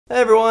Hey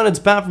everyone, it's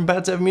Pat from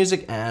Pat Dev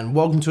Music and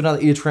welcome to another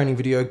ear training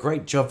video.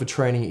 Great job for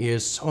training your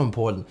ears, so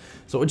important.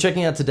 So what we're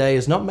checking out today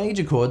is not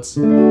major chords,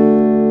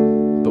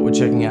 but we're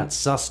checking out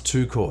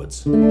sus2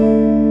 chords. Have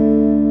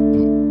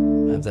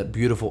that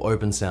beautiful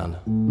open sound.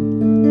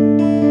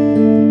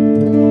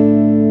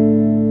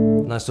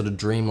 Nice sort of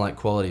dreamlike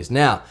qualities.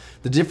 Now,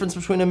 the difference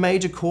between a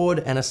major chord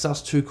and a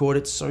sus2 chord,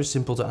 it's so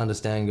simple to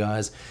understand,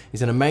 guys,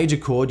 is in a major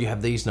chord you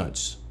have these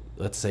notes.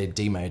 Let's say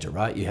D major,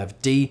 right? You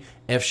have D,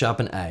 F sharp,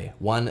 and A.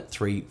 1,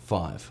 3,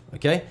 5,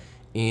 okay?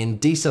 In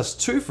D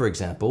sus2, for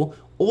example,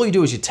 all you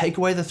do is you take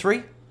away the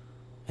 3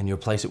 and you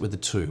replace it with the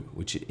 2,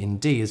 which in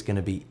D is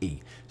gonna be E.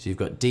 So you've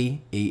got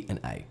D, E,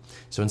 and A.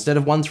 So instead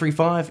of 1, 3,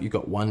 5, you've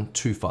got 1,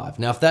 2, 5.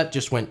 Now, if that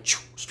just went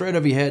straight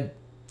over your head,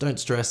 don't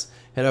stress.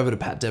 Head over to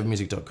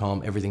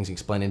patdevmusic.com. Everything's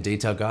explained in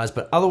detail, guys.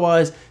 But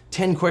otherwise,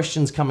 10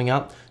 questions coming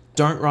up.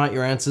 Don't write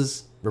your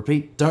answers.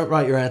 Repeat, don't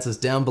write your answers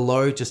down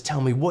below. Just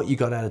tell me what you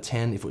got out of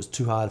 10, if it was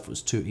too hard, if it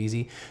was too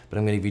easy. But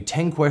I'm gonna give you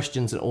 10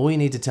 questions and all you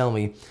need to tell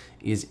me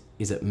is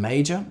it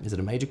major? Is it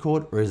a major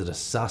chord or is it a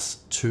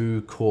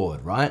sus2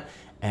 chord, right?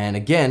 And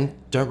again,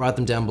 don't write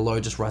them down below,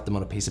 just write them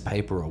on a piece of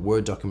paper or a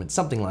Word document,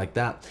 something like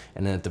that.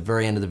 And then at the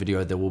very end of the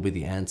video, there will be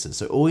the answers.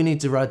 So all you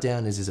need to write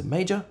down is it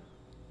major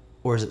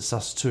or is it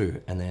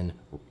sus2? And then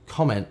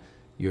comment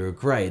your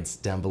grades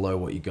down below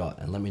what you got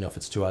and let me know if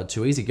it's too hard,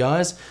 too easy,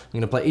 guys. I'm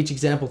gonna play each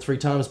example 3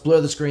 times, blur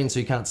the screen so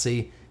you can't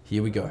see.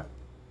 Here we go.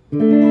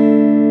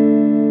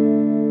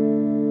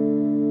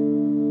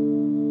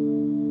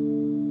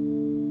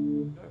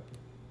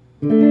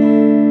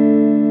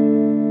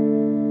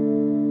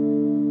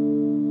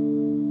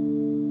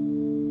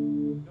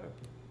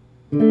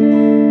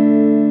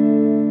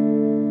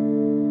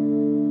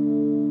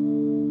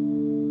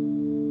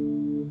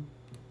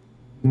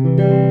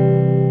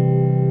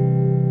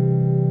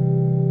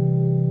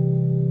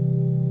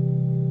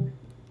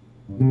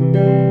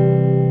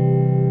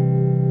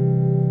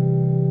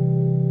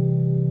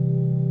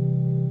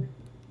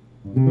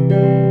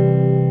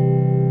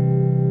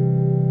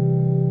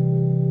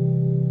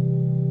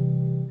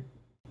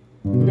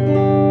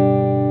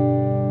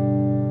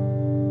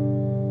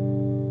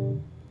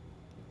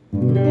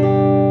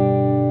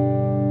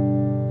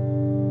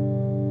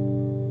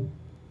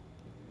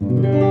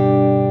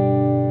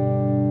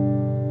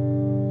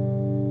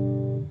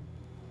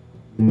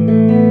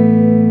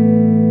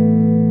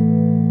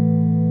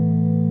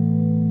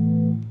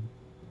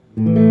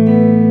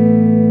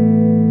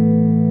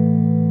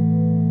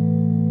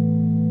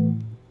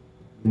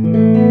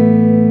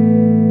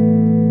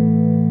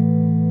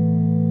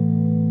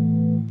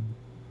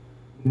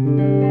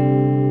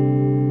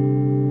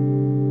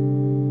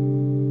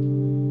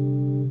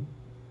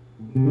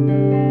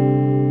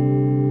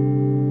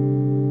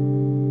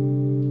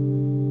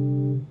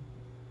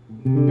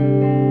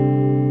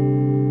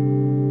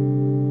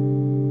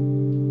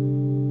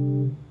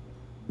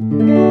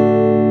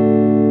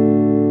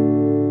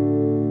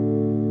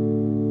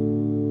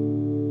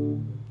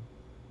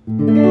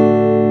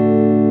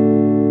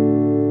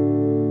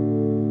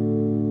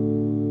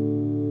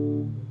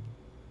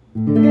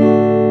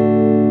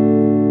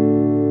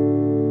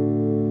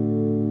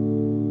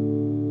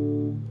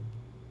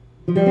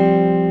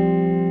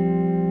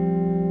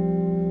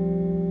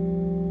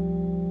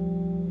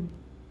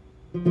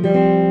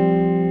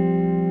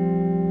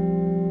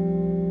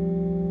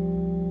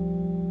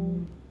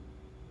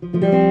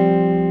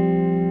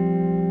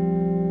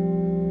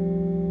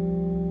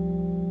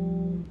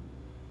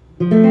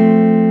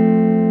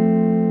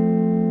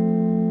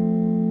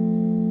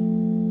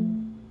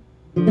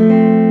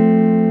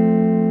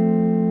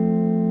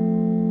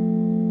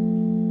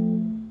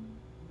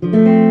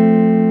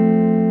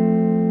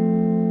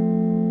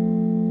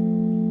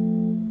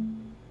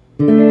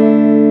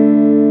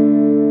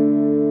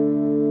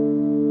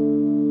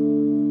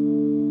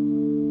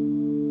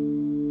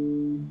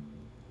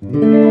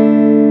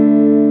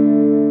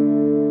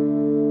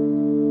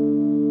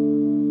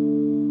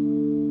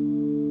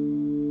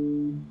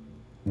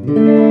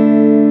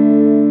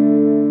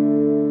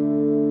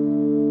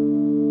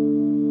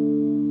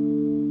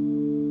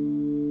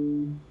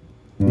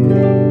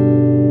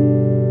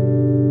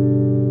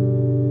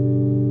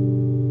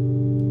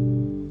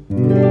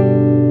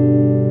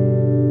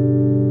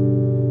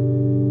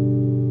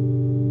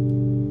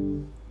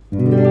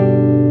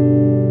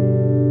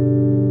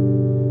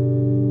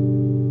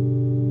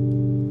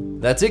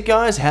 That's it,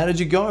 guys. How did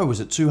you go? Was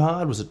it too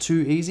hard? Was it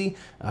too easy?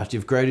 After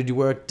you've graded your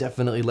work,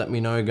 definitely let me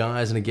know,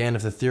 guys. And again,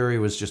 if the theory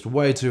was just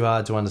way too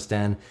hard to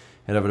understand,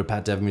 head over to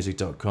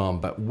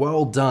patdevmusic.com. But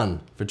well done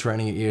for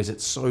training your ears.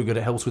 It's so good.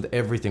 It helps with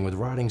everything, with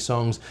writing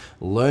songs,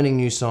 learning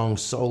new songs,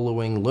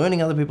 soloing,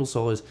 learning other people's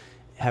solos.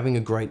 Having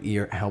a great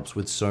ear helps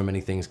with so many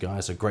things,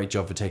 guys. So great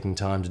job for taking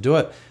time to do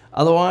it.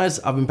 Otherwise,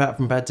 I've been Pat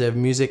from Pat Dev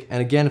Music.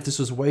 And again, if this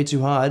was way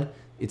too hard,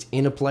 it's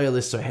in a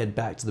playlist. So head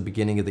back to the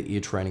beginning of the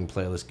ear training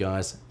playlist,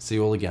 guys. See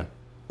you all again.